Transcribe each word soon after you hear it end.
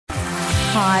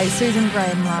Hi, Susan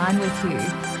Graham-Ryan with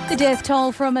you. The death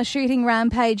toll from a shooting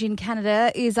rampage in Canada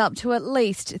is up to at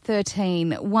least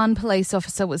 13. One police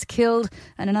officer was killed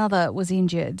and another was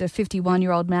injured. A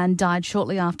 51-year-old man died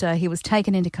shortly after he was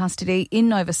taken into custody in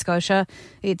Nova Scotia.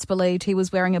 It's believed he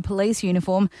was wearing a police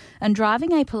uniform and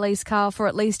driving a police car for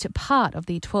at least part of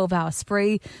the 12-hour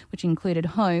spree, which included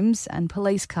homes and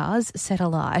police cars set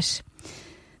alight.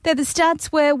 They're the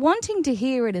stats we're wanting to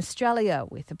hear in Australia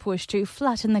with a push to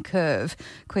flatten the curve.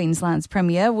 Queensland's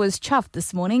Premier was chuffed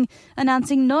this morning,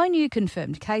 announcing no new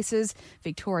confirmed cases,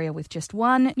 Victoria with just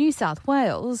one, New South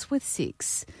Wales with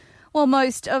 6. While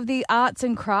most of the arts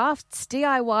and crafts,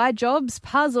 DIY jobs,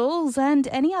 puzzles and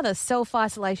any other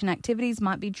self-isolation activities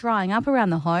might be drying up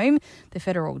around the home, the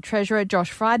Federal Treasurer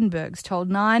Josh Frydenberg's told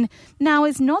Nine now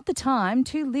is not the time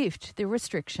to lift the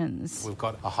restrictions. We've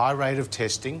got a high rate of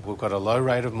testing, we've got a low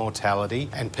rate of mortality,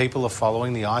 and people are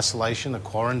following the isolation, the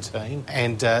quarantine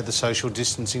and the social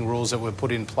distancing rules that were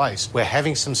put in place. We're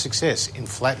having some success in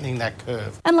flattening that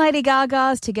curve. And Lady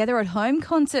Gaga's Together at Home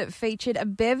concert featured a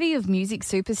bevy of music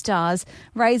superstars,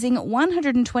 raising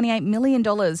 $128 million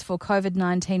for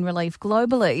COVID-19 relief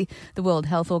globally. The World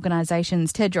Health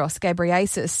Organization's Tedros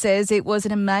Ghebreyesus says it was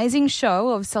an amazing show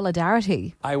of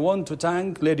solidarity. I want to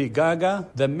thank Lady Gaga,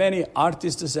 the many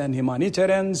artists and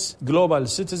humanitarians, global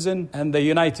citizens and the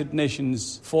United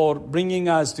Nations for bringing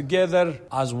us together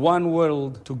as one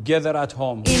world together at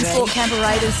home. In Sport, Canberra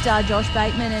Raiders star Josh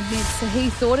Bateman admits he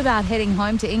thought about heading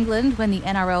home to England when the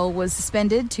NRL was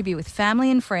suspended to be with family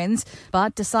and friends,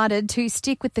 but decided to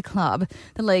stick with the club.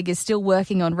 The league is still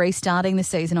working on restarting the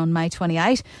season on May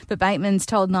 28, but Bateman's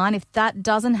told Nine if that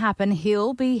doesn't happen,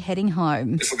 he'll be heading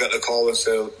home. If I get the call and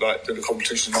say that the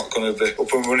competition's not going to be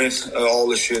up and running all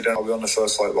this year, then I'll be on the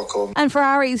first flight back home. And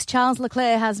Ferrari's Charles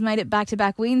Leclerc has made it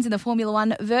back-to-back wins in the Formula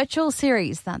One Virtual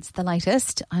Series. That's the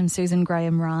latest. I'm Susan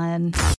Graham-Ryan.